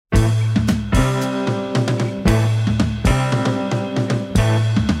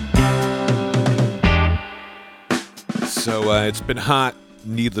it's been hot,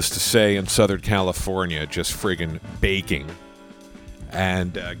 needless to say, in Southern California, just friggin' baking.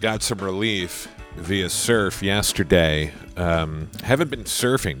 And got some relief via surf yesterday. Haven't been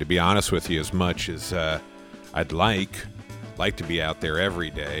surfing, to be honest with you, as much as I'd like to be out there every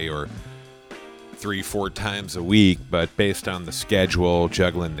day or 3-4 times a week, but based on the schedule,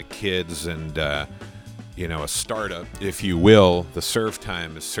 juggling the kids and, a startup, if you will, the surf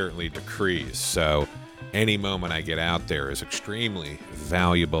time is certainly decreased. So any moment I get out there is extremely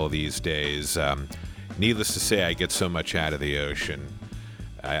valuable these days. Needless to say, I get so much out of the ocean.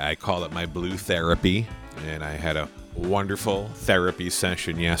 I call it my blue therapy, and I had a wonderful therapy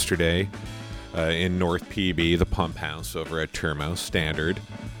session yesterday in North PB, the pump house over at Termo Standard.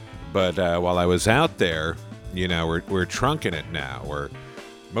 But while I was out there, we're trunking it now, or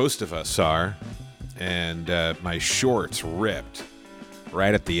most of us are, and my shorts ripped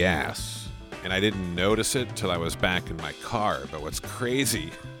right at the ass. And I didn't notice it till I was back in my car. But what's crazy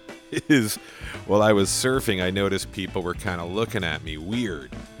is while I was surfing, I noticed people were kind of looking at me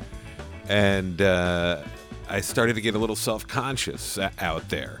weird. And I started to get a little self-conscious out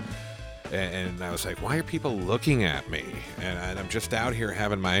there. And I was like, why are people looking at me? And I'm just out here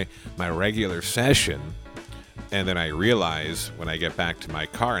having my regular session. And then I realize when I get back to my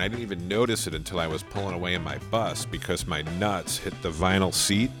car, and I didn't even notice it until I was pulling away in my bus because my nuts hit the vinyl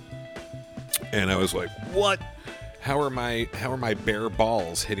seat. And I was like, what? How are my bare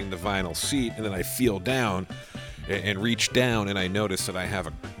balls hitting the vinyl seat? And then I feel down and reach down, and I notice that I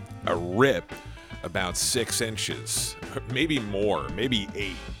have a rip about 6 inches, maybe more, maybe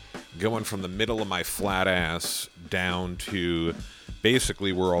 8, going from the middle of my flat ass down to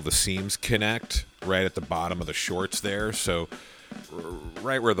basically where all the seams connect, right at the bottom of the shorts there. So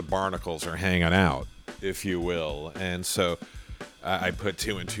right where the barnacles are hanging out, if you will. And so I put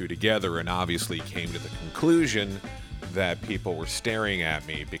 2 and 2 together and obviously came to the conclusion that people were staring at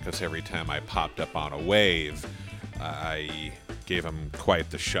me because every time I popped up on a wave, I gave them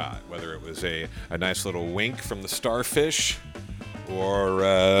quite the shot, whether it was a nice little wink from the starfish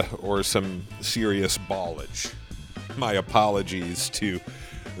or some serious ballage. My apologies to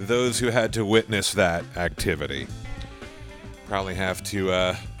those who had to witness that activity. Probably have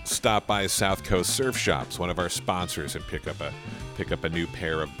to stop by South Coast Surf Shops, one of our sponsors, and pick up a new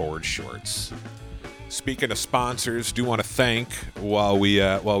pair of board shorts. Speaking of sponsors, do want to thank while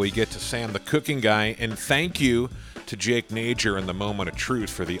we get to Sam the Cooking Guy, and thank you to Jake Nager and the Moment of Truth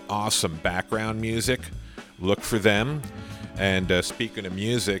for the awesome background music. Look for them. And speaking of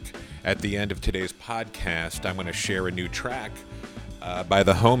music, at the end of today's podcast, I'm going to share a new track by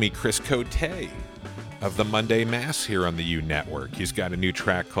the homie Chris Cote of the Monday Mass here on the U Network. He's got a new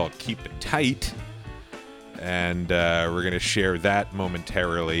track called Keep It Tight, and we're going to share that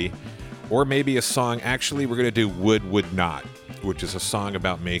momentarily. Or maybe a song, actually we're going to do Would Not, which is a song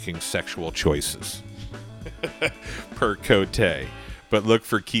about making sexual choices, per Cote. But look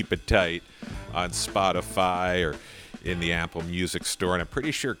for Keep It Tight on Spotify or in the Apple Music Store. And I'm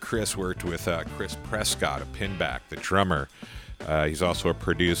pretty sure Chris worked with Chris Prescott, a Pinback, the drummer. He's also a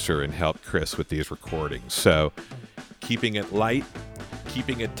producer and helped Chris with these recordings. So keeping it light,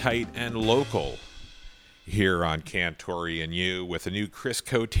 keeping it tight and local here on Cantore and You with a new Chris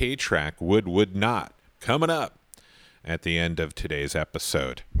Cote track, Would Not, coming up at the end of today's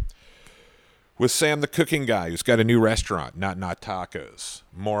episode. With Sam the Cooking Guy, who's got a new restaurant, Not Tacos.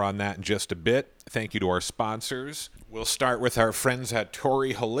 More on that in just a bit. Thank you to our sponsors. We'll start with our friends at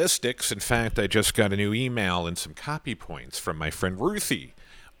Tori Holistics. In fact, I just got a new email and some copy points from my friend Ruthie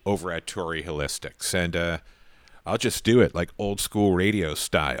over at Tori Holistics. And I'll just do it like old school radio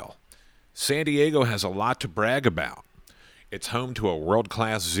style. San Diego has a lot to brag about. It's home to a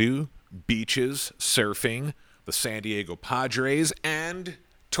world-class zoo, beaches, surfing, the San Diego Padres, and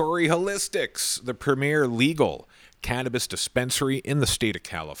Tori Holistics, the premier legal cannabis dispensary in the state of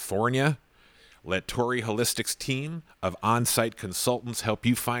California. Let Tori Holistics' team of on-site consultants help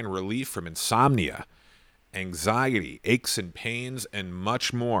you find relief from insomnia, anxiety, aches and pains, and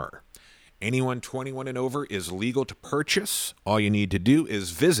much more. Anyone 21 and over is legal to purchase. All you need to do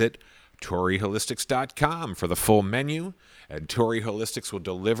is visit ToriHolistics.com for the full menu, and Tori Holistics will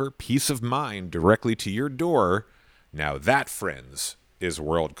deliver peace of mind directly to your door. Now that, friends, is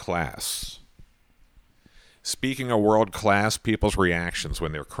world class. Speaking of world class, people's reactions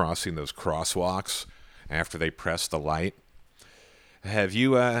when they're crossing those crosswalks after they press the light. Have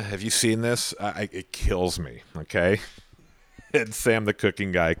you seen this? It kills me, okay? And Sam the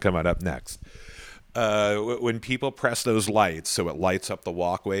Cooking Guy coming up next. When people press those lights, so it lights up the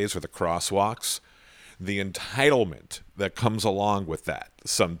walkways or the crosswalks, the entitlement that comes along with that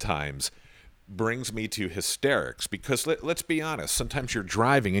sometimes brings me to hysterics because let's be honest, sometimes you're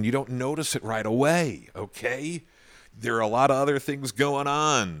driving and you don't notice it right away, okay? There are a lot of other things going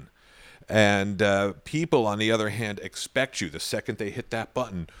on. And people, on the other hand, expect you the second they hit that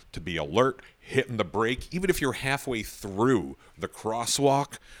button to be alert, hitting the brake. Even if you're halfway through the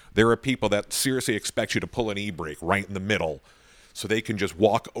crosswalk, there are people that seriously expect you to pull an e-brake right in the middle so they can just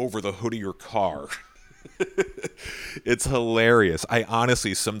walk over the hood of your car. It's hilarious. I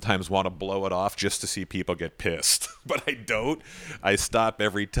honestly sometimes want to blow it off just to see people get pissed, but I don't. I stop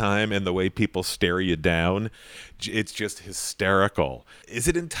every time, and the way people stare you down, it's just hysterical. Is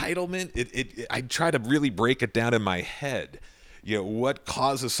it entitlement? I try to really break it down in my head. What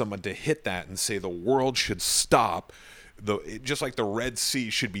causes someone to hit that and say the world should stop? Just like the Red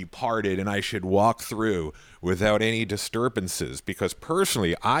Sea should be parted and I should walk through without any disturbances, because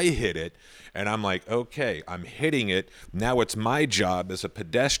personally I hit it and I'm like, okay, I'm hitting it. Now it's my job as a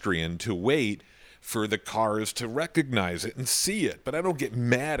pedestrian to wait for the cars to recognize it and see it. But I don't get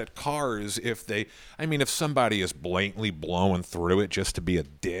mad at cars if somebody is blatantly blowing through it just to be a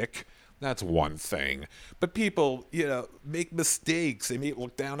dick, that's one thing. But people, make mistakes. They may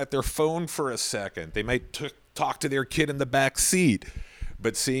look down at their phone for a second. They might talk to their kid in the back seat.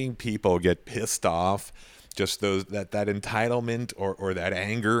 But seeing people get pissed off, just that entitlement or that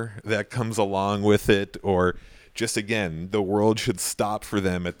anger that comes along with it, or just, again, the world should stop for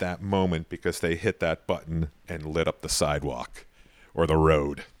them at that moment because they hit that button and lit up the sidewalk or the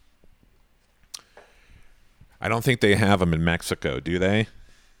road. I don't think they have them in Mexico, do they?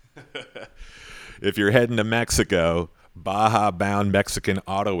 If you're heading to Mexico, Baja-bound Mexican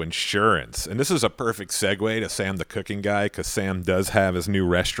auto insurance. And this is a perfect segue to Sam the Cooking Guy, because Sam does have his new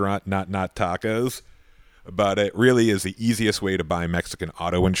restaurant, Not Tacos. But it really is the easiest way to buy Mexican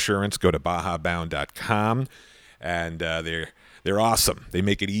auto insurance. Go to bajabound.com, and they're awesome. They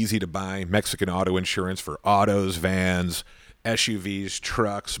make it easy to buy Mexican auto insurance for autos, vans, SUVs,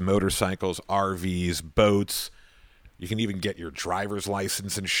 trucks, motorcycles, RVs, boats. You can even get your driver's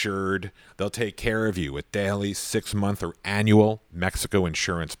license insured. They'll take care of you with daily, 6-month, or annual Mexico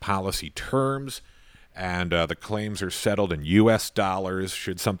insurance policy terms. And the claims are settled in U.S. dollars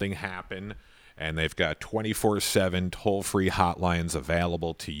should something happen. And they've got 24/7 toll-free hotlines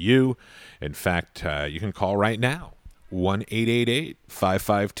available to you. In fact, you can call right now,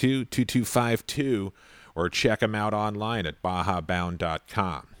 1-888-552-2252, or check them out online at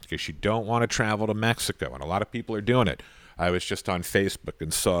bajabound.com. Because you don't want to travel to Mexico, and a lot of people are doing it. I was just on Facebook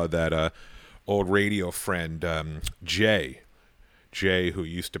and saw that old radio friend, Jay, who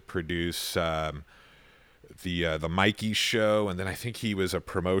used to produce the Mikey show, and then I think he was a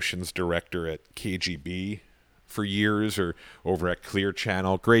promotions director at KGB for years, or over at Clear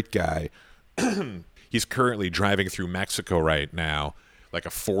Channel. Great guy. He's currently driving through Mexico right now, like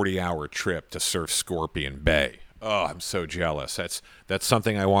a 40-hour trip to surf Scorpion Bay. Oh, I'm so jealous. That's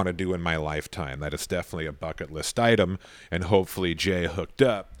something I want to do in my lifetime. That is definitely a bucket list item, and hopefully Jay hooked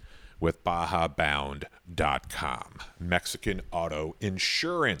up with bajabound.com. Mexican auto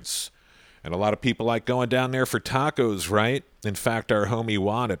insurance. And a lot of people like going down there for tacos, right? In fact, our homie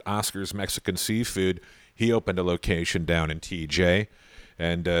Juan at Oscar's Mexican Seafood, he opened a location down in TJ.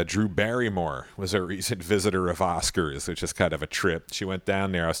 And Drew Barrymore was a recent visitor of Oscar's, which is kind of a trip. She went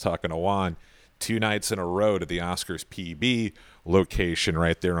down there. I was talking to Juan 2 nights in a row to the Oscar's PB location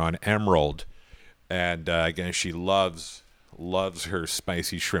right there on Emerald. And again, she loves her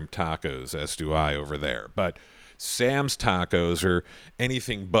spicy shrimp tacos, as do I over there. But Sam's tacos are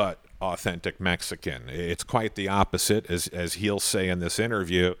anything but authentic Mexican. It's quite the opposite, as he'll say in this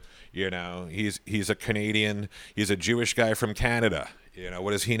interview. He's a Canadian. He's a Jewish guy from Canada.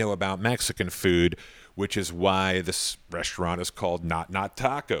 What does he know about Mexican food? Which is why this restaurant is called Not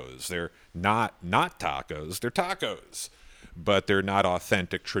Tacos. They're not tacos. They're tacos, but they're not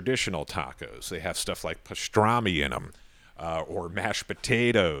authentic traditional tacos. They have stuff like pastrami in them, or mashed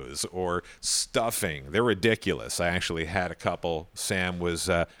potatoes, or stuffing. They're ridiculous. I actually had a couple. Sam was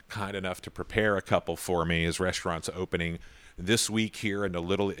kind enough to prepare a couple for me. His restaurant's opening this week here in the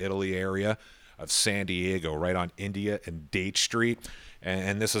Little Italy area of San Diego, right on India and Date Street.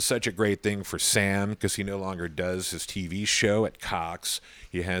 And this is such a great thing for Sam, because he no longer does his TV show at Cox.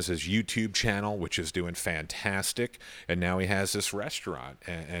 He has his YouTube channel, which is doing fantastic. And now he has this restaurant.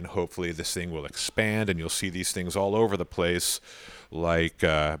 And hopefully this thing will expand, and you'll see these things all over the place, like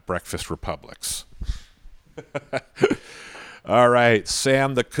Breakfast Republics. All right,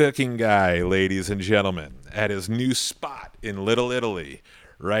 Sam the Cooking Guy, ladies and gentlemen, at his new spot in Little Italy,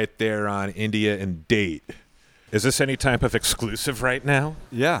 right there on India and Date. Is this any type of exclusive right now?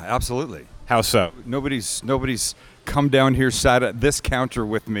 Yeah, absolutely. How so? Nobody's come down here, sat at this counter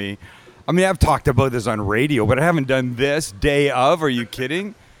with me I mean, I've talked about this on radio, but I haven't done this day of. Are you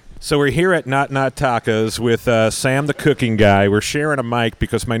kidding? So we're here at Not Tacos with Sam, the cooking guy. We're sharing a mic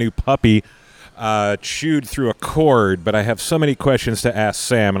because my new puppy chewed through a cord, but I have so many questions to ask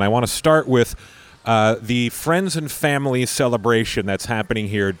Sam, and I want to start with the friends and family celebration that's happening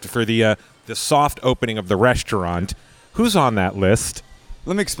here for the soft opening of the restaurant. Who's on that list?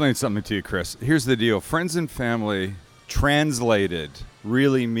 Let me explain something to you, Chris. Here's the deal. Friends and family, translated,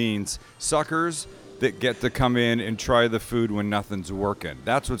 really means suckers that get to come in and try the food when nothing's working.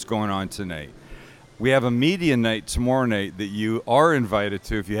 That's what's going on tonight. We have a media night tomorrow night that you are invited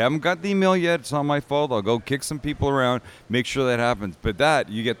to. If you haven't got the email yet, it's not my fault. I'll go kick some people around, make sure that happens. But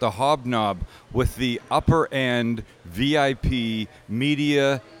you get the hobnob with the upper end VIP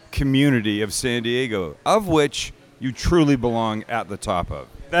media community of San Diego, of which you truly belong at the top of.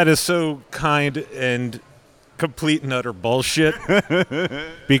 That is so kind and complete and utter bullshit.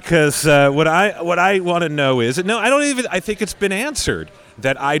 Because what I want to know is, I think it's been answered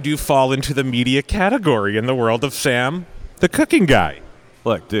that I do fall into the media category in the world of Sam, the cooking guy.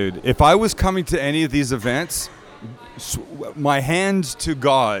 Look, dude, if I was coming to any of these events, my hands to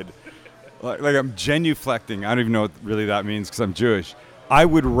God, like I'm genuflecting. I don't even know what really that means because I'm Jewish. I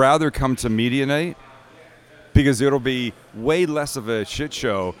would rather come to media night because it'll be way less of a shit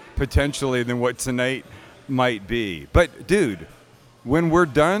show potentially than what tonight might be. But dude, when we're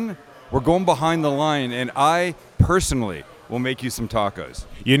done, we're going behind the line, and I personally will make you some tacos.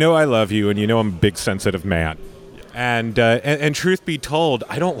 You know I love you, and you know I'm a big sensitive man. And truth be told,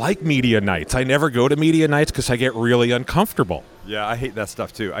 I don't like media nights. I never go to media nights because I get really uncomfortable. Yeah, I hate that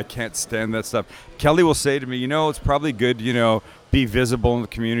stuff too. I can't stand that stuff. Kelly will say to me, it's probably good, be visible in the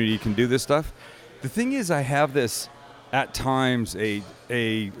community. You can do this stuff. The thing is, I have this, at times, a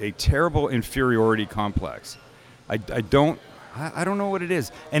terrible inferiority complex. I don't know what it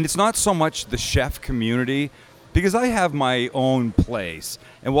is. And it's not so much the chef community, because I have my own place.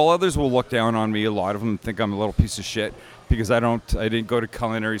 And while others will look down on me, a lot of them think I'm a little piece of shit because I didn't go to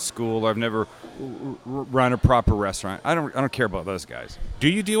culinary school. I've never run a proper restaurant. I don't care about those guys. Do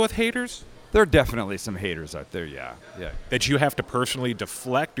you deal with haters? There are definitely some haters out there, yeah. That you have to personally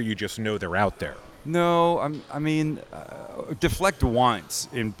deflect, or you just know they're out there? No, deflect once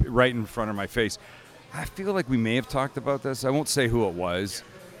right in front of my face. I feel like we may have talked about this. I won't say who it was.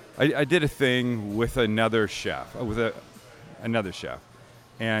 I did a thing with another chef,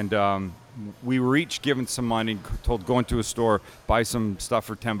 and we were each given some money, told go into a store, buy some stuff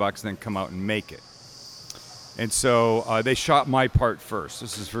for $10, and then come out and make it. And so they shot my part first.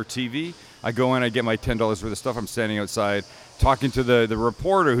 This is for TV. I go in, I get my $10 worth of stuff. I'm standing outside talking to the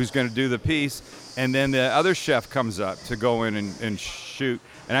reporter who's going to do the piece, and then the other chef comes up to go in and shoot.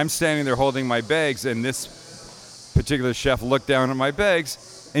 And I'm standing there holding my bags, and this particular chef looked down at my bags,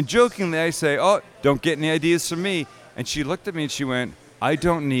 and jokingly I say, "Oh, don't get any ideas from me." And she looked at me and she went, "I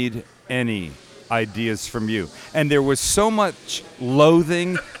don't need any ideas from you." And there was so much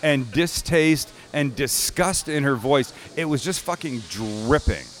loathing and distaste and disgust in her voice. It was just fucking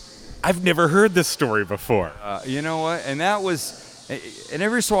dripping. I've never heard this story before. You know what? And that was, and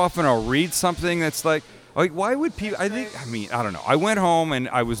every so often I'll read something that's like, why would people, I don't know. I went home and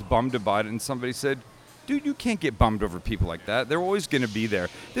I was bummed about it, and somebody said, "Dude, you can't get bummed over people like that. They're always going to be there."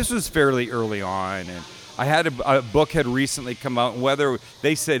 This was fairly early on, and I had a book had recently come out, and whether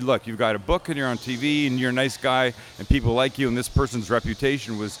they said, "Look, you've got a book and you're on TV and you're a nice guy and people like you," and this person's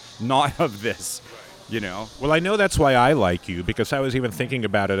reputation was not of this, Well, I know that's why I like you, because I was even thinking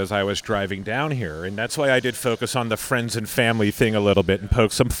about it as I was driving down here, and that's why I did focus on the friends and family thing a little bit and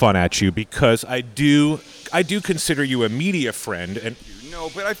poke some fun at you, because I do consider you a media friend. And no,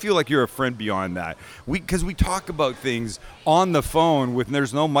 but I feel like you're a friend beyond that. Because we talk about things on the phone when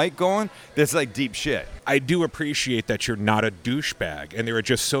there's no mic going, that's like deep shit. I do appreciate that you're not a douchebag, and there are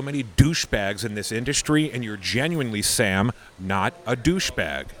just so many douchebags in this industry, and you're genuinely, Sam, not a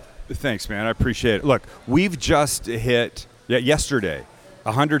douchebag. Thanks, man. I appreciate it. Look, we've just hit, yesterday,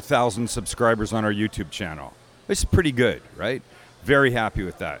 100,000 subscribers on our YouTube channel. It's pretty good, right? Very happy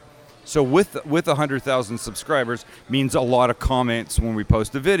with that. So with 100,000 subscribers means a lot of comments when we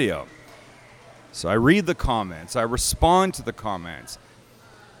post a video. So I read the comments. I respond to the comments.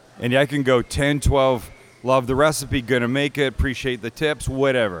 And I can go 10, 12, love the recipe, gonna make it, appreciate the tips,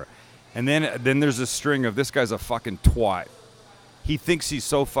 whatever. And then there's a string of, this guy's a fucking twat. He thinks he's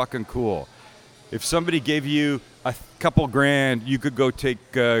so fucking cool. If somebody gave you a couple grand, you could go take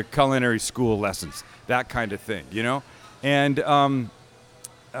culinary school lessons, that kind of thing, And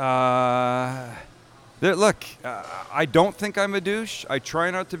look, I don't think I'm a douche. I try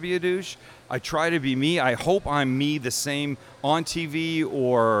not to be a douche. I try to be me. I hope I'm me the same on TV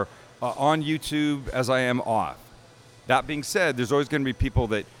or on YouTube as I am off. That being said, there's always going to be people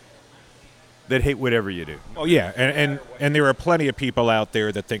that hate whatever you do. Oh, yeah, and there are plenty of people out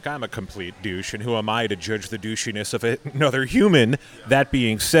there that think I'm a complete douche, and who am I to judge the douchiness of another human? That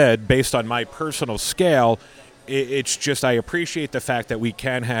being said, based on my personal scale, it's just I appreciate the fact that we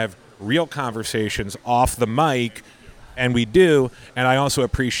can have real conversations off the mic, and we do, and I also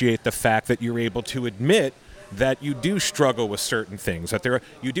appreciate the fact that you're able to admit that you do struggle with certain things, that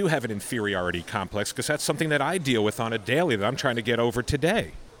you do have an inferiority complex, because that's something that I deal with on a daily that I'm trying to get over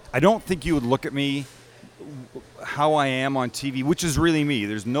today. I don't think you would look at me how I am on TV, which is really me.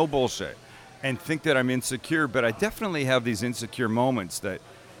 There's no bullshit, and think that I'm insecure. But I definitely have these insecure moments that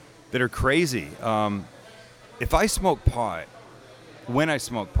are crazy. If I smoke pot, when I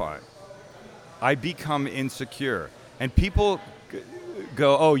smoke pot, I become insecure, and people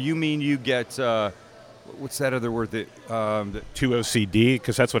go, "Oh, you mean you get what's that other word that To OCD,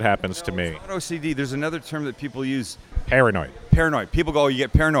 because that's what happens to me. Not OCD. There's another term that people use. Paranoid. Paranoid. People go, "Oh, you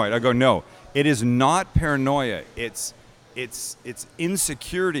get paranoid." I go, "No, it is not paranoia. It's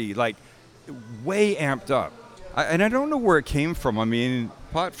insecurity, like way amped up." And I don't know where it came from. I mean,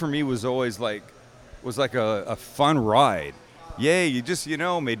 pot for me was always like a fun ride. Yay, you just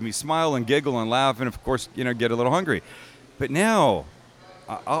made me smile and giggle and laugh, and of course get a little hungry. But now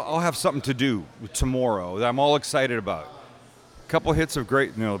I'll have something to do tomorrow that I'm all excited about. Couple hits of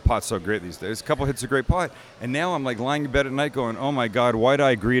great, the pot's so great these days. A couple hits of great pot, and now I'm like lying in bed at night going, "Oh my God, why did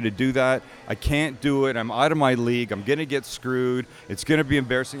I agree to do that? I can't do it. I'm out of my league. I'm gonna get screwed. It's gonna be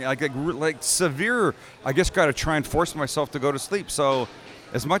embarrassing." Like severe. I just got to try and force myself to go to sleep. So,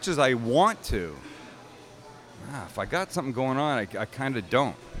 as much as I want to, if I got something going on, I kind of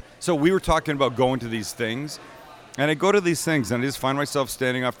don't. So we were talking about going to these things. And I go to these things, and I just find myself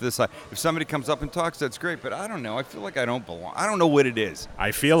standing off to the side. If somebody comes up and talks, that's great, but I don't know. I feel like I don't belong. I don't know what it is.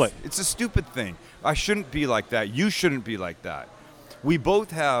 I feel it. It's a stupid thing. I shouldn't be like that. You shouldn't be like that. We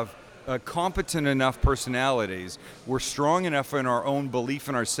both have competent enough personalities. We're strong enough in our own belief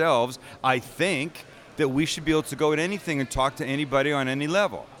in ourselves, I think, that we should be able to go at anything and talk to anybody on any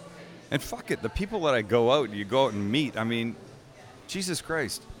level. And fuck it, the people that I go out and meet, I mean, Jesus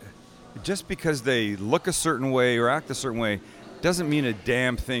Christ. Just because they look a certain way or act a certain way doesn't mean a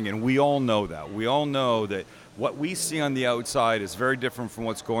damn thing, and we all know that. We all know that what we see on the outside is very different from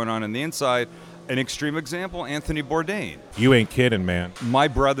what's going on the inside. An extreme example, Anthony Bourdain. You ain't kidding, man. My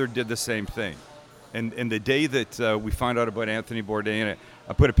brother did the same thing. And the day that we found out about Anthony Bourdain,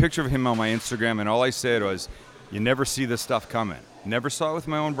 I put a picture of him on my Instagram, and all I said was, "You never see this stuff coming." Never saw it with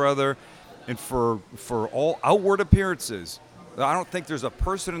my own brother. And for all outward appearances, I don't think there's a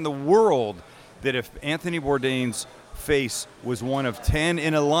person in the world that if Anthony Bourdain's face was one of 10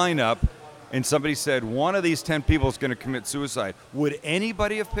 in a lineup and somebody said one of these 10 people is going to commit suicide, would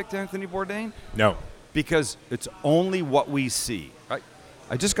anybody have picked Anthony Bourdain? No. Because it's only what we see.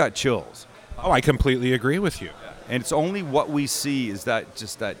 I just got chills. Oh, I completely agree with you. And it's only what we see is that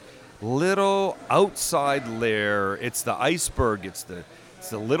just that little outside layer. It's the iceberg. It's the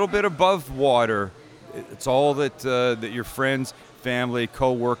little bit above water. It's all that your friends, family,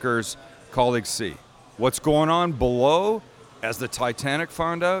 co-workers, colleagues see. What's going on below, as the Titanic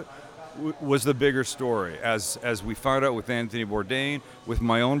found out, was the bigger story. As we found out with Anthony Bourdain, with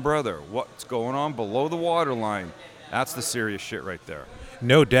my own brother, what's going on below the waterline, that's the serious shit right there.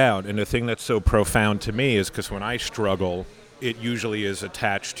 No doubt. And the thing that's so profound to me is because when I struggle, it usually is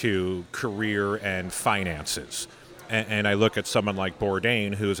attached to career and finances. And I look at someone like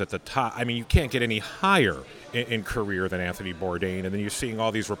Bourdain, who's at the top. I mean, you can't get any higher in career than Anthony Bourdain. And then you're seeing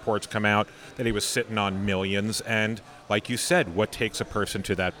all these reports come out that he was sitting on millions. And like you said, what takes a person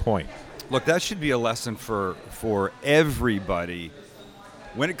to that point? Look, that should be a lesson for everybody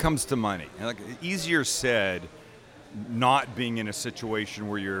when it comes to money. And like, easier said, not being in a situation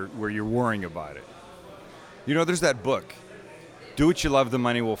where you're worrying about it. There's that book, Do What You Love, The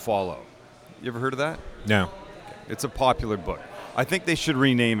Money Will Follow. You ever heard of that? No. It's a popular book. I think they should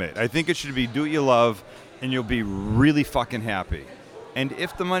rename it. I think it should be Do What You Love, and you'll be really fucking happy. And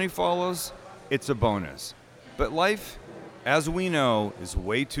if the money follows, it's a bonus. But life, as we know, is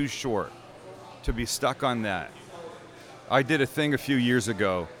way too short to be stuck on that. I did a thing a few years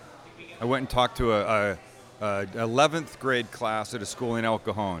ago. I went and talked to a 11th grade class at a school in El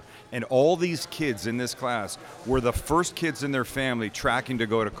Cajon. And all these kids in this class were the first kids in their family tracking to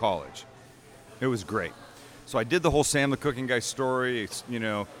go to college. It was great. So I did the whole Sam the Cooking Guy story,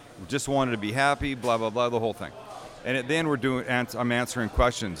 just wanted to be happy, blah, blah, blah, the whole thing. And at the end I'm answering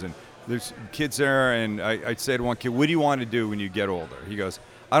questions, and there's kids there, and I'd say to one kid, "What do you want to do when you get older?" He goes,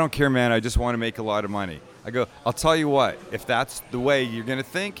 "I don't care, man, I just want to make a lot of money." I go, I'll tell you what, if that's the way you're going to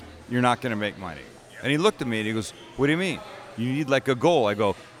think, you're not going to make money. And he looked at me and he goes, what do you mean? You need like a goal. I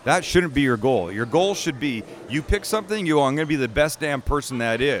go, that shouldn't be your goal. Your goal should be, you pick something, you go, I'm going to be the best damn person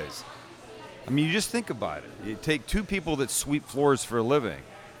that is. I mean, you just think about it. You take two people that sweep floors for a living.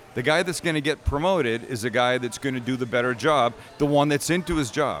 The guy that's going to get promoted is the guy that's going to do the better job, the one that's into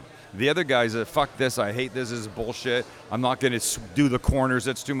his job. The other guy's a, fuck this, I hate this is bullshit. I'm not going to do the corners,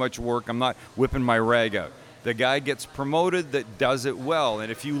 that's too much work. I'm not whipping my rag out. The guy gets promoted that does it well.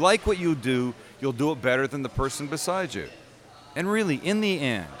 And if you like what you do, you'll do it better than the person beside you. And really, in the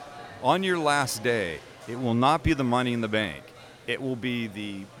end, on your last day, it will not be the money in the bank. It will be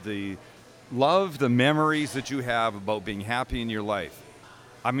the love, the memories that you have about being happy in your life.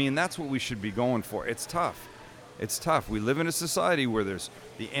 I mean, that's what we should be going for. It's tough. It's tough. We live in a society where there's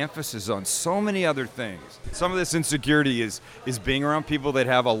the emphasis on so many other things. Some of this insecurity is being around people that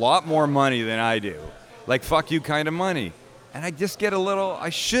have a lot more money than I do. Like, fuck you kind of money. And I just get a little, I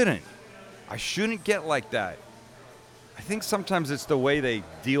shouldn't get like that. I think sometimes it's the way they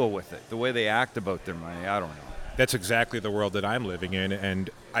deal with it, the way they act about their money. I don't know. That's exactly the world that I'm living in, and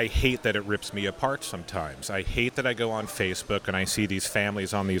I hate that it rips me apart sometimes. I hate that I go on Facebook and I see these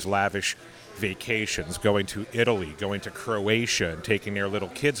families on these lavish vacations, going to Italy, going to Croatia, and taking their little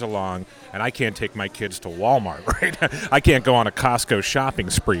kids along, and I can't take my kids to Walmart, right? I can't go on a Costco shopping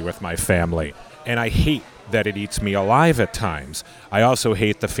spree with my family, and I hate that it eats me alive at times. I also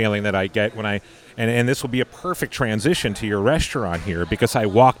hate the feeling that I get when and this will be a perfect transition to your restaurant here, because I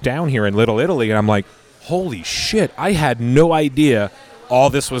walk down here in Little Italy and I'm like, holy shit, I had no idea all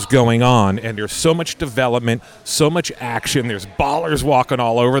this was going on, and there's so much development, so much action, there's ballers walking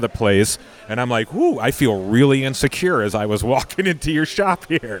all over the place, and I'm like, whoo, I feel really insecure as I was walking into your shop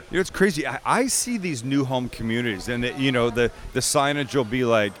here. You know, it's crazy. I see these new home communities, and the signage will be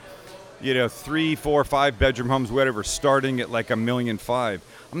like, 3, 4, 5 bedroom homes, whatever, starting at like $1.5 million.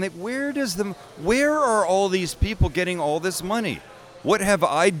 I'm like, where are all these people getting all this money? What have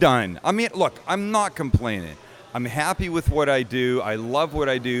I done? I mean, look, I'm not complaining. I'm happy with what I do. I love what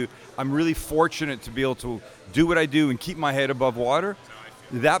I do. I'm really fortunate to be able to do what I do and keep my head above water.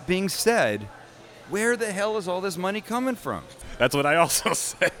 That being said, where the hell is all this money coming from? That's what I also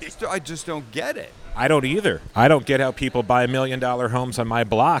say. I just don't get it. I don't either. I don't get how people buy $1 million homes on my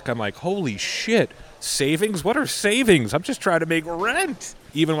block. I'm like, holy shit, savings? What are savings? I'm just trying to make rent.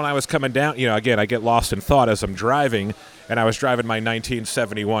 Even when I was coming down, again, I get lost in thought as I'm driving, and I was driving my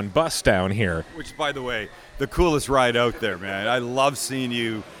 1971 bus down here. Which, by the way, the coolest ride out there, man. I love seeing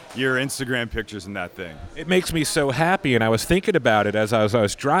your Instagram pictures in that thing. It makes me so happy, and I was thinking about it as I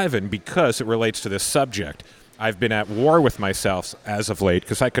was driving because it relates to this subject. I've been at war with myself as of late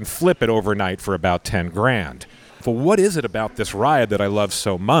because I can flip it overnight for about 10 grand. But what is it about this ride that I love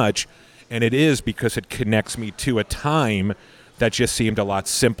so much? And it is because it connects me to a time that just seemed a lot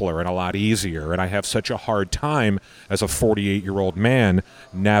simpler and a lot easier. And I have such a hard time as a 48-year-old man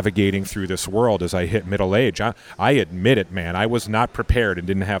navigating through this world as I hit middle age. I admit it, man. I was not prepared and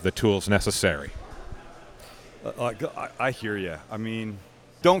didn't have the tools necessary. I hear you. I mean,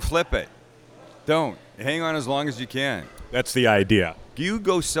 don't flip it. Don't. Hang on as long as you can. That's the idea. You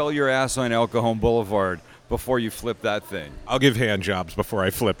go sell your ass on El Cajon Boulevard before you flip that thing. I'll give hand jobs before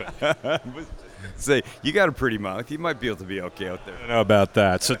I flip it. Say, you got a pretty mug. You might be able to be okay out there. I don't know about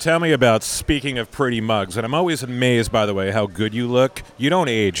that. So tell me about, speaking of pretty mugs, and I'm always amazed, by the way, how good you look. You don't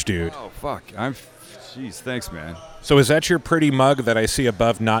age, dude. Oh, fuck. Jeez, thanks, man. So is that your pretty mug that I see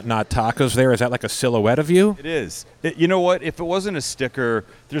above Not Tacos there? Is that like a silhouette of you? It is. You know what? If it wasn't a sticker,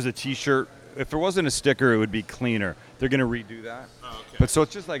 there's a T-shirt. If there wasn't a sticker, it would be cleaner. They're going to redo that. Oh, okay. But so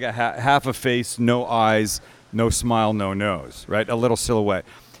it's just like a half a face, no eyes, no smile, no nose, right? A little silhouette.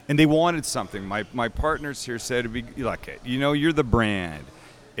 And they wanted something. My partners here said, it'd be like, you're the brand.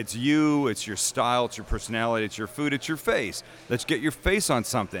 It's you, it's your style, it's your personality, it's your food, it's your face. Let's get your face on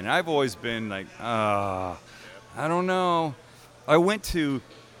something. And I've always been like, I don't know. I went to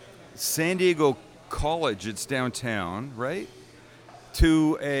San Diego College, it's downtown, right?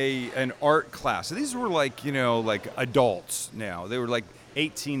 To an art class. So these were like adults now. They were like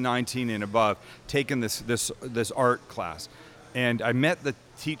 18, 19 and above taking this art class. And I met the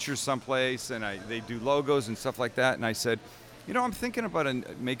teacher someplace, and they do logos and stuff like that. And I said, I'm thinking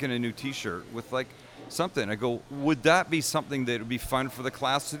about making a new T-shirt with like something. I go, would that be something that would be fun for the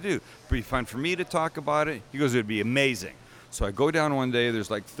class to do? It'd be fun for me to talk about it. He goes, it'd be amazing. So I go down one day.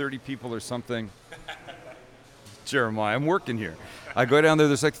 There's like 30 people or something. Jeremiah, I'm working here. I go down there.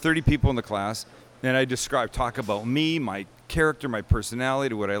 There's like 30 people in the class, and I talk about me, my character, my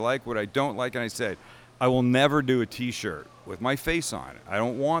personality, what I like, what I don't like. And I said, I will never do a T-shirt with my face on it. I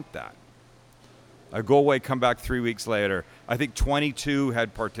don't want that. I go away, come back 3 weeks later. I think 22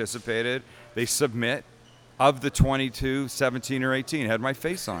 had participated. They submit. Of the 22, 17 or 18 had my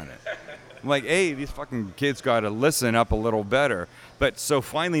face on it. I'm like, hey, these fucking kids got to listen up a little better. But so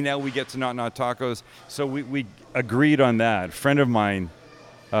finally now we get to Not Tacos. So we agreed on that. A friend of mine,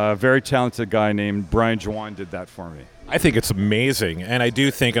 a very talented guy named Brian Juan, did that for me. I think it's amazing. And I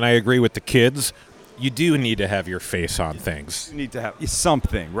do think, and I agree with the kids, you do need to have your face on things. You need to have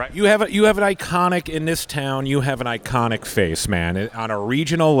something, right? You have an iconic in this town. You have an iconic face, man. On a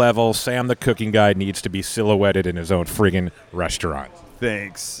regional level, Sam the cooking guy needs to be silhouetted in his own friggin' restaurant.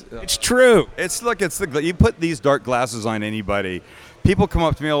 Thanks. It's true. You put these dark glasses on anybody. People come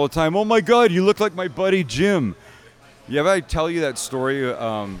up to me all the time. Oh my God, you look like my buddy Jim. Yeah, if I tell you that story.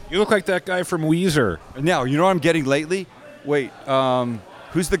 You look like that guy from Weezer. Now, you know what I'm getting lately? Wait,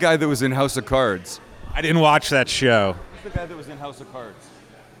 who's the guy that was in House of Cards? I didn't watch that show. Who's the guy that was in House of Cards?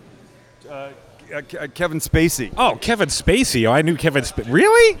 Kevin Spacey. Oh, Kevin Spacey. Oh, I knew Kevin Spacey.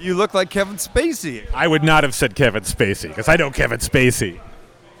 Really? You look like Kevin Spacey. I would not have said Kevin Spacey because I know Kevin Spacey.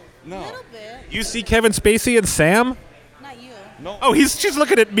 No. A little bit. You see Kevin Spacey and Sam? Not you. No. Oh, she's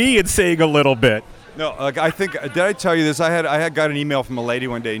looking at me and saying a little bit. No, I think, did I tell you this? I had got an email from a lady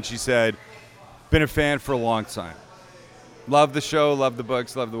one day, and she said, been a fan for a long time. Love the show, love the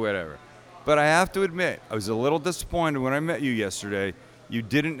books, love the whatever. But I have to admit, I was a little disappointed when I met you yesterday. You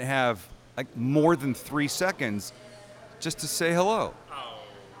didn't have like more than 3 seconds just to say hello.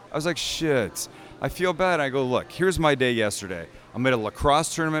 I was like, shit. I feel bad. I go, look, here's my day yesterday. I'm at a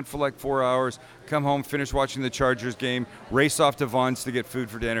lacrosse tournament for like 4 hours, come home, finish watching the Chargers game, race off to Vaughn's to get food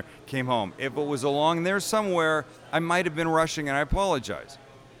for dinner, came home. If it was along there somewhere, I might have been rushing, and I apologize.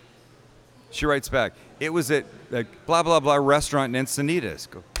 She writes back, it was at like blah, blah, blah restaurant in Encinitas.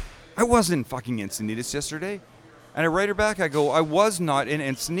 Go, I wasn't in fucking Encinitas yesterday. And I write her back, I go, I was not in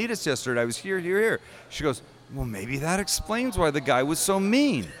Encinitas yesterday. I was here. She goes, well, maybe that explains why the guy was so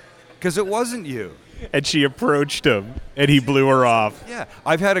mean, because it wasn't you. And she approached him, and he blew her off. Yeah.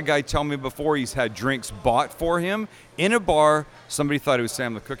 I've had a guy tell me before he's had drinks bought for him in a bar. Somebody thought it was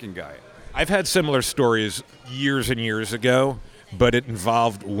Sam the cooking guy. I've had similar stories years and years ago, but it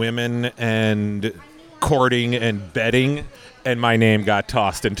involved women and courting and betting, and my name got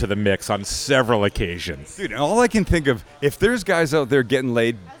tossed into the mix on several occasions. Dude, all I can think of, if there's guys out there getting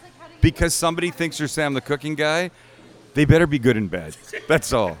laid because somebody thinks you're Sam the cooking guy, they better be good in bed.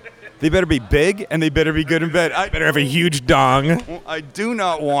 That's all. They better be big, and they better be good in bed. I Better have a huge dong. I do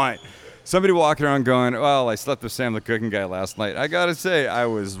not want somebody walking around going, well, I slept with Sam the cooking guy last night. I got to say, I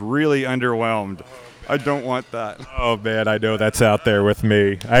was really underwhelmed. I don't want that. Oh, man, I know that's out there with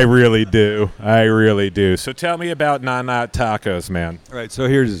me. I really do. So tell me about Not Tacos, man. All right, so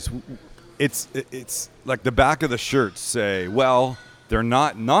here's it's like the back of the shirts say, well, they're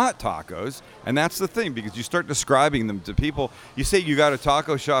not tacos, and that's the thing, because you start describing them to people. You say you got a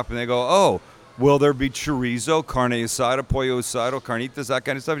taco shop, and they go, oh, will there be chorizo, carne asada, pollo asado, carnitas, that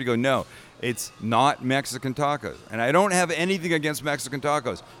kind of stuff? And you go, no, it's not Mexican tacos. And I don't have anything against Mexican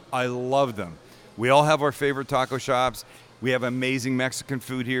tacos. I love them. We all have our favorite taco shops. We have amazing Mexican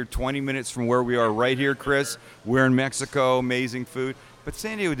food here, 20 minutes from where we are right here, Chris. We're in Mexico, amazing food. But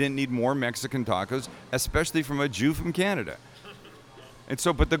San Diego didn't need more Mexican tacos, especially from a Jew from Canada. And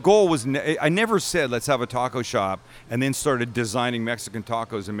so, but the goal was, I never said, let's have a taco shop, and then started designing Mexican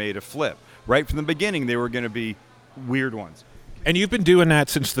tacos and made a flip. Right from the beginning, they were going to be weird ones. And you've been doing that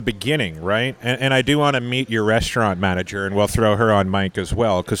since the beginning, right? And I do want to meet your restaurant manager, and we'll throw her on mic as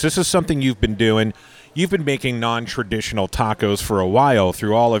well, because this is something you've been doing. You've been making non-traditional tacos for a while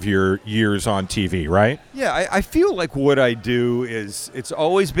through all of your years on TV, right? Yeah, I feel like what I do is, it's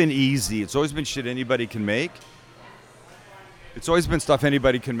always been easy. It's always been shit anybody can make. It's always been stuff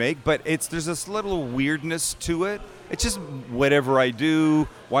anybody can make, but there's this little weirdness to it. It's just whatever I do,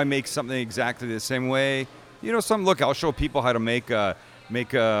 why make something exactly the same way? You know, I'll show people how to make a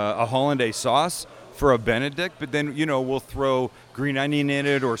hollandaise sauce for a Benedict, but then, you know, we'll throw green onion in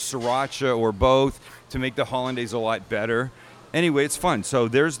it or sriracha or both to make the hollandaise a lot better. Anyway, it's fun. So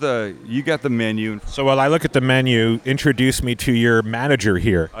you got the menu. So while I look at the menu, introduce me to your manager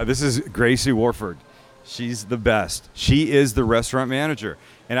here. This is Gracie Warford. She's the best. She is the restaurant manager.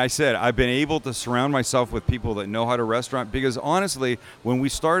 And I said, I've been able to surround myself with people that know how to restaurant, because honestly, when we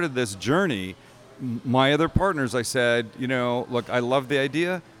started this journey, my other partners, I said, you know, look, I love the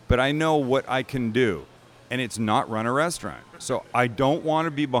idea, but I know what I can do, and it's not run a restaurant. So I don't want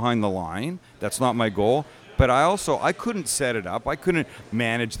to be behind the line. That's not my goal. but I couldn't set it up. I couldn't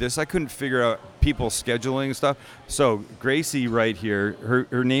manage this. I couldn't figure out people's scheduling and stuff. So Gracie right here,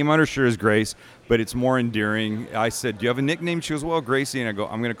 her name on her shirt is Grace, but it's more endearing. I said, do you have a nickname? She goes, well, Gracie. And I go,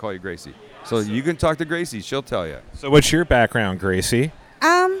 I'm going to call you Gracie. So you can talk to Gracie. She'll tell you. So what's your background, Gracie?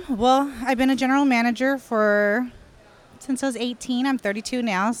 Well, I've been a general manager since I was 18. I'm 32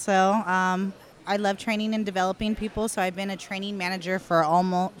 now, so I love training and developing people. So I've been a training manager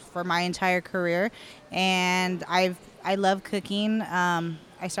for my entire career, and I love cooking.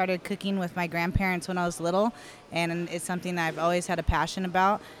 I started cooking with my grandparents when I was little, and it's something that I've always had a passion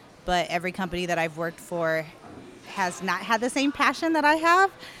about. But every company that I've worked for has not had the same passion that I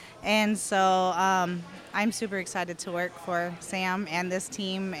have, and so I'm super excited to work for Sam and this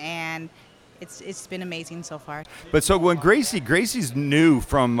team, and it's been amazing so far. But so when Gracie's new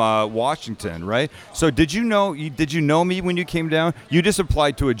from Washington, right? So did you know me when you came down? You just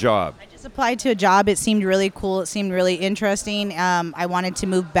applied to a job. I just applied to a job. It seemed really cool. It seemed really interesting. I wanted to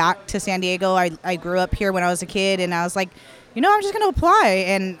move back to San Diego. I grew up here when I was a kid, and I was like, I'm just going to apply.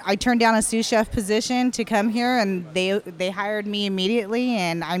 And I turned down a sous chef position to come here, and they hired me immediately,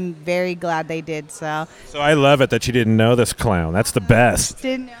 and I'm very glad they did so. So I love it that you didn't know this clown. That's the best.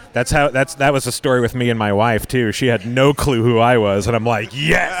 Didn't know. That was the story with me and my wife too. She had no clue who I was, and I'm like,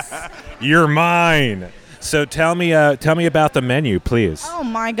 yes, you're mine. So tell me about the menu, please. Oh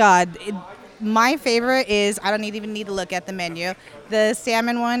my God. My favorite is, I don't even need to look at the menu. The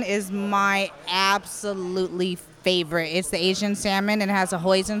salmon one is my absolutely favorite. It's the Asian salmon, and it has a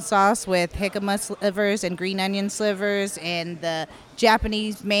hoisin sauce with jicama slivers and green onion slivers, and the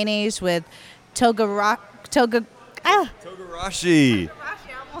Japanese mayonnaise with togarashi. Togarashi. I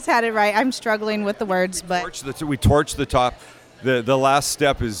almost had it right. I'm struggling with the words, but We torch the top. The last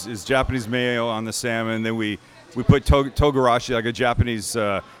step is Japanese mayo on the salmon. Then we put togarashi, like a Japanese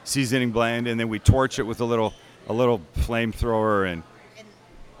seasoning blend, and then we torch it with a little flamethrower.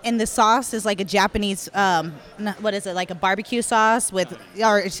 And the sauce is like a Japanese, like a barbecue sauce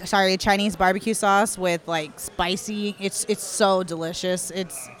a Chinese barbecue sauce with like spicy. It's so delicious.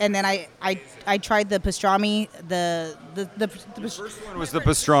 And then I tried the pastrami. The first one was the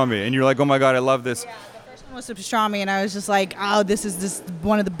pastrami, and you're like, oh my God, I love this. Yeah, the first one was the pastrami, and I was just like, oh, this is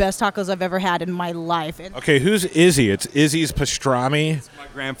one of the best tacos I've ever had in my life. Okay, who's Izzy? It's Izzy's pastrami. It's my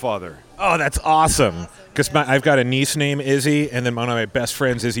grandfather. Oh, that's awesome. Because I've got a niece named Izzy, and then one of my best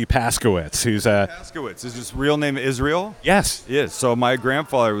friends, Izzy Paskowitz, who's Paskowitz. Is his real name Israel? Yes. Yes. So my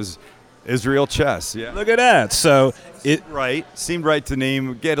grandfather was Israel Chess. Yeah. Look at that. So seemed right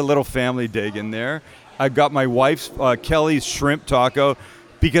to get a little family dig in there. I got my wife's Kelly's shrimp taco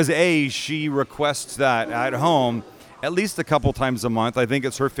because she requests that at home at least a couple times a month. I think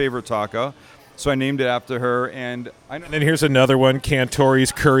it's her favorite taco. So I named it after her, and then here's another one,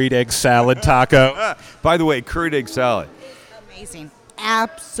 Cantore's curried egg salad taco. By the way, curried egg salad. Amazing.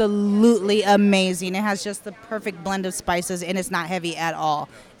 Absolutely amazing. It has just the perfect blend of spices, and it's not heavy at all.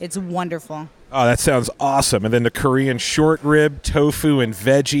 It's wonderful. Oh, that sounds awesome. And then the Korean short rib, tofu, and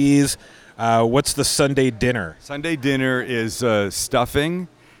veggies. What's the Sunday dinner? Sunday dinner is stuffing.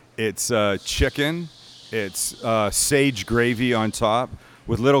 It's chicken. It's sage gravy on top,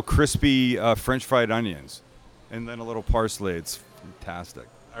 with little crispy French fried onions, and then a little parsley. It's fantastic.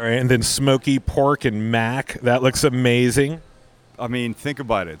 All right, and then smoky pork and mac. That looks amazing. I mean, think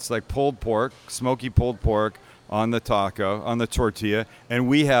about it. It's like pulled pork, smoky pulled pork on the taco, on the tortilla, and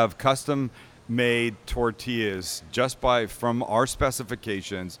we have custom-made tortillas from our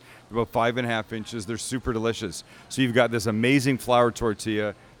specifications, about 5.5 inches. They're super delicious. So you've got this amazing flour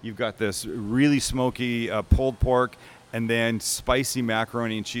tortilla. You've got this really smoky pulled pork, and then spicy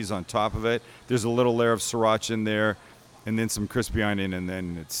macaroni and cheese on top of it. There's a little layer of sriracha in there, and then some crispy onion, and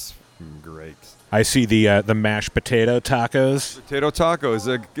then it's great. I see the mashed potato tacos. Potato taco is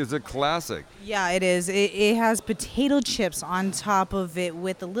a classic. Yeah, it is. It has potato chips on top of it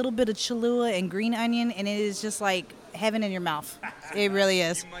with a little bit of Cholula and green onion, and it is just like heaven in your mouth. It really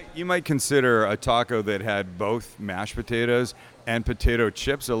is. You might consider a taco that had both mashed potatoes and potato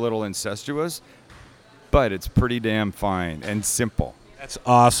chips a little incestuous, but it's pretty damn fine and simple. That's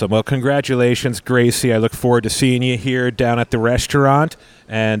awesome. Well, congratulations, Gracie. I look forward to seeing you here down at the restaurant,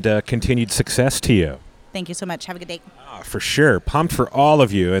 and continued success to you. Thank you so much. Have a good day. For sure. Pumped for all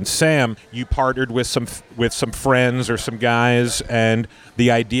of you. And Sam, you partnered with some friends or some guys, and the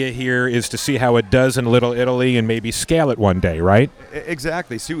idea here is to see how it does in Little Italy and maybe scale it one day, right?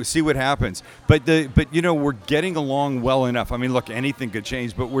 Exactly. See what happens. But we're getting along well enough. I mean, look, anything could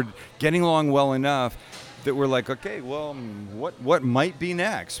change, but we're getting along well enough that we're like, okay, well, what might be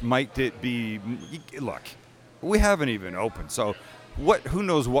next? Might it be? Look, we haven't even opened, so who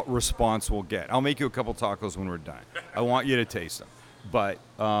knows what response we'll get. I'll make you a couple tacos when we're done. I want you to taste them. But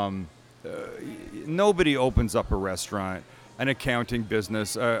nobody opens up a restaurant, an accounting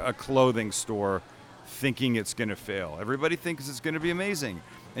business, a clothing store, thinking it's going to fail. Everybody thinks it's going to be amazing.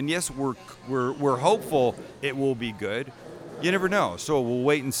 And yes, we're hopeful it will be good. You never know. So we'll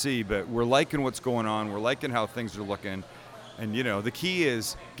wait and see. But we're liking what's going on. We're liking how things are looking. And, the key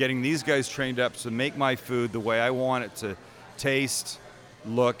is getting these guys trained up to make my food the way I want it to taste,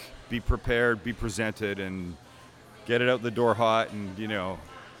 look, be prepared, be presented, and get it out the door hot. And,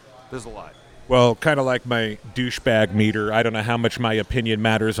 there's a lot. Well, kind of like my douchebag meter, I don't know how much my opinion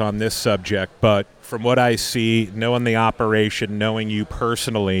matters on this subject, but from what I see, knowing the operation, knowing you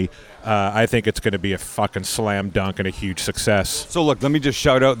personally, I think it's going to be a fucking slam dunk and a huge success. So look, let me just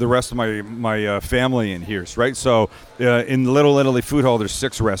shout out the rest of my family in here, right? So in Little Italy Food Hall, there's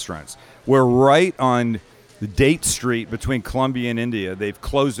 6 restaurants. We're right on the Date Street between Columbia and India. They've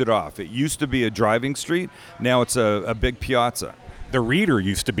closed it off. It used to be a driving street. Now it's a big piazza. The Reader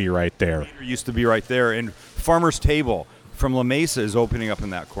used to be right there. And Farmer's Table from La Mesa is opening up in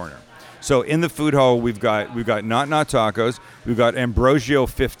that corner. So in the food hall, we've got Not Tacos, we've got Ambrosio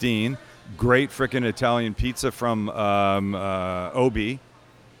 15, great frickin' Italian pizza from Obi,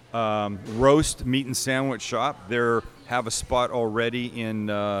 Roast Meat and Sandwich Shop. They have a spot already in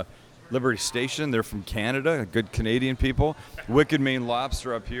Liberty Station. They're from Canada, good Canadian people. Wicked Maine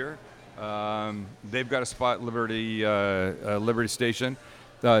Lobster up here. They've got a spot at Liberty Station.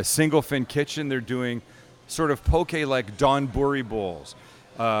 Single Fin Kitchen, they're doing sort of poke like donburi bowls,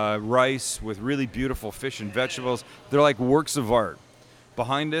 rice with really beautiful fish and vegetables. They're like works of art.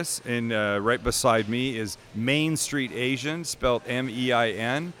 Behind us and right beside me is Main Street Asian, spelled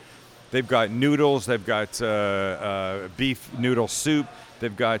MEIN. They've got noodles. They've got beef noodle soup.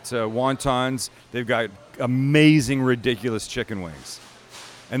 They've got wontons. They've got amazing, ridiculous chicken wings.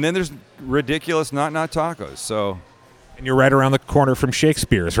 And then there's ridiculous not tacos. So, and you're right around the corner from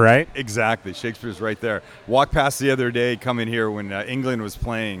Shakespeare's, right? Exactly. Shakespeare's right there. Walked past the other day, coming here when England was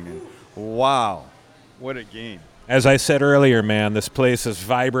playing. And wow, what a game. As I said earlier, man, this place is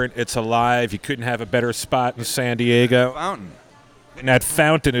vibrant. It's alive. You couldn't have a better spot in San Diego. Fountain. And that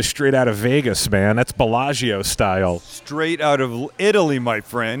fountain is straight out of Vegas, man. That's Bellagio style. Straight out of Italy, my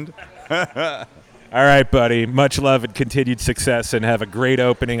friend. All right, buddy. Much love and continued success, and have a great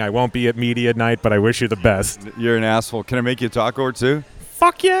opening. I won't be at media night, but I wish you the best. You're an asshole. Can I make you a taco or two?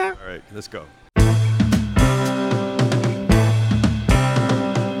 Fuck yeah. All right, let's go.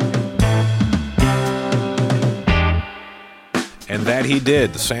 And that he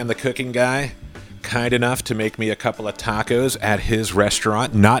did. Sam the cooking guy, kind enough to make me a couple of tacos at his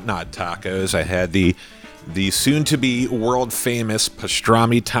restaurant. Not Tacos. I had the soon-to-be world-famous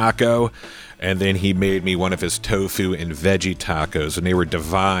pastrami taco, and then he made me one of his tofu and veggie tacos, and they were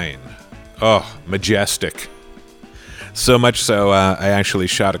divine. Oh, majestic. So much so, I actually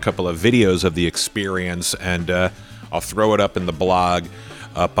shot a couple of videos of the experience, and I'll throw it up in the blog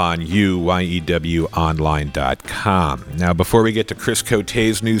up on yewonline.com. Now, before we get to Chris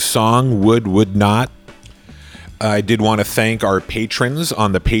Cote's new song, Would Not, I did want to thank our patrons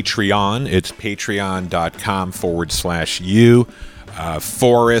on the Patreon. It's patreon.com/you.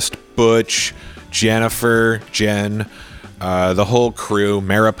 Forrest, Butch, Jennifer, Jen, the whole crew,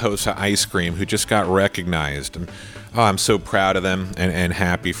 Mariposa Ice Cream, who just got recognized. And, I'm so proud of them and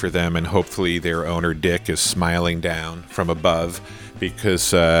happy for them, and hopefully their owner, Dick, is smiling down from above,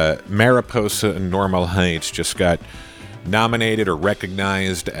 because Mariposa and Normal Heights just got nominated or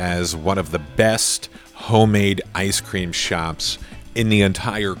recognized as one of the best homemade ice cream shops in the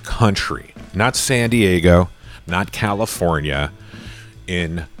entire country. Not San Diego, not California,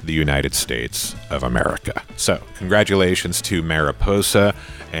 in the United States of America. So, congratulations to Mariposa,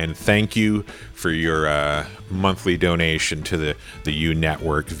 and thank you for your monthly donation to the U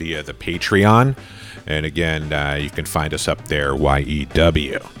Network via the Patreon. And again, you can find us up there,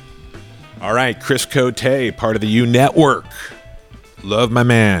 YEW. All right, Chris Cote, part of the U Network. Love my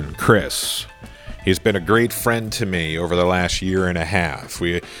man, Chris. He's been a great friend to me over the last year and a half.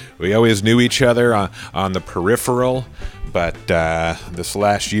 We always knew each other on the peripheral, but this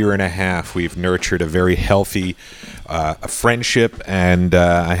last year and a half, we've nurtured a very healthy friendship, and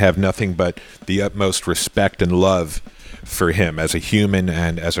I have nothing but the utmost respect and love for him as a human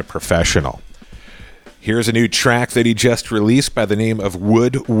and as a professional. Here's a new track that he just released by the name of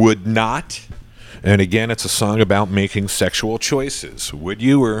Would Not. And again, it's a song about making sexual choices. Would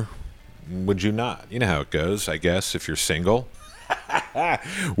you or would you not? You know how it goes, I guess, if you're single.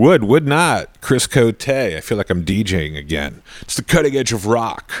 Would not. Chris Cote. I feel like I'm DJing again. It's the cutting edge of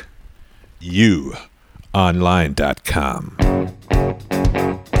rock. YouOnline.com.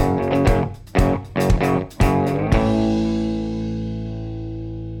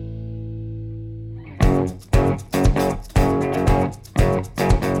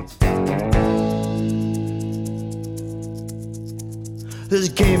 There's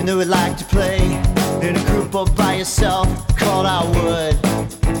a game that we'd like to play in a group or by yourself called I Would.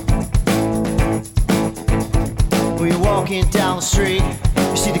 When you're walking down the street,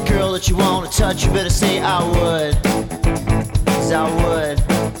 you see the girl that you want to touch, you better say I would. 'Cause I would.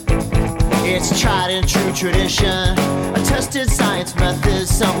 It's a tried and true tradition, a tested science method,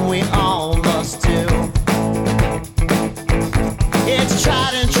 something we all must do. It's a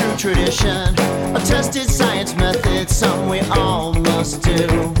tried and true tradition, a tested science method, something we all must do.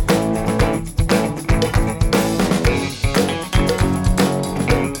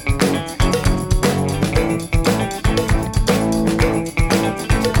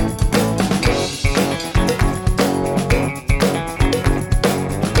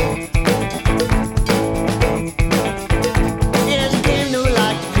 Here's a game that we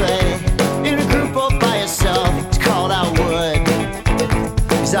like to play in a group or by yourself. It's called I Would.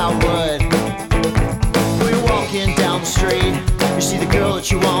 'Cause I would. When you're walking down the street, you see the girl that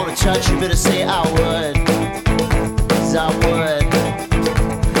you want to touch, you better say I would. 'Cause I would.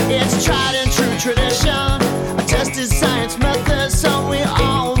 It's a tried and true tradition, a tested science method, something we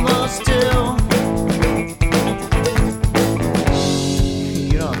all must do.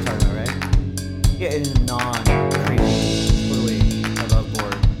 You know what I'm talking about, right? Yeah, in a non-creepy, totally above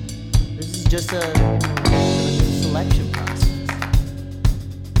board. This is just a selection process.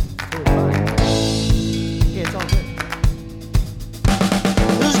 Yeah, it's all good.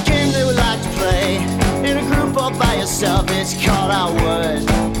 There's a game that we like to play in a group or by yourself. It's called I Would.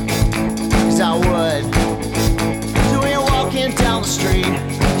 'Cause I would. So when you're walking down the street,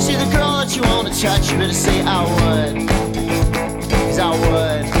 you see the girl that you want to touch, you better say I would. 'Cause I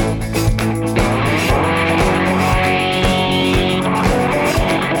would.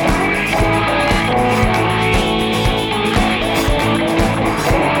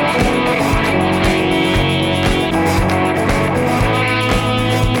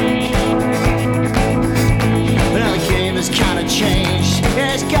 But now the game has kinda changed.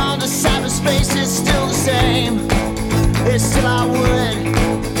 It's gone to cyberspace, it's still the same. It's still I would.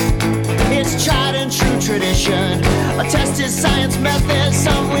 It's a tried and true tradition, a tested science method,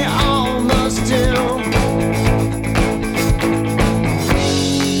 something we